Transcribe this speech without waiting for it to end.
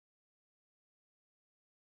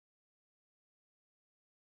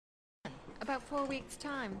About 4 weeks'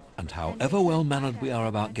 time. And however well-mannered we are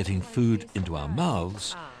about getting food into our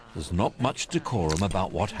mouths, there's not much decorum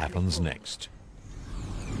about what happens next.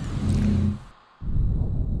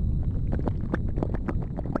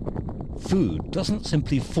 Food doesn't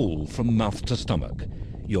simply fall from mouth to stomach.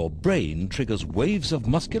 Your brain triggers waves of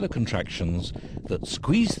muscular contractions that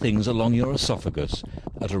squeeze things along your esophagus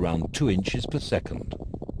at around 2 inches per second.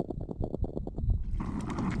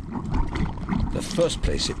 The first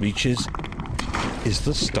place it reaches is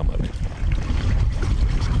the stomach.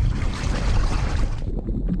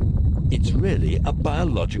 It's really a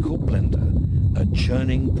biological blender, a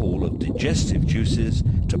churning pool of digestive juices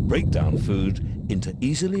to break down food into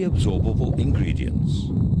easily absorbable ingredients.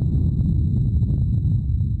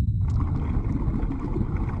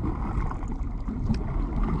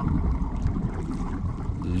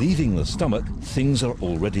 Leaving the stomach, things are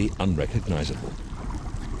already unrecognizable.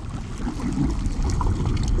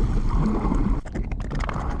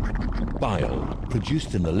 Bile,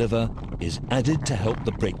 produced in the liver, is added to help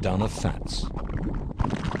the breakdown of fats.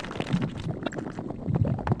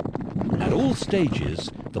 At all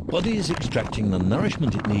stages, the body is extracting the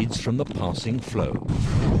nourishment it needs from the passing flow.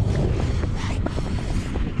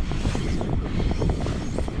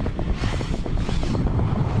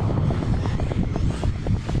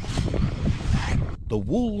 The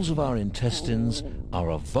walls of our intestines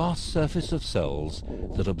are a vast surface of cells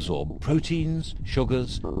that absorb proteins,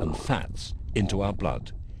 sugars, and fats into our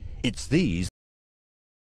blood. It's these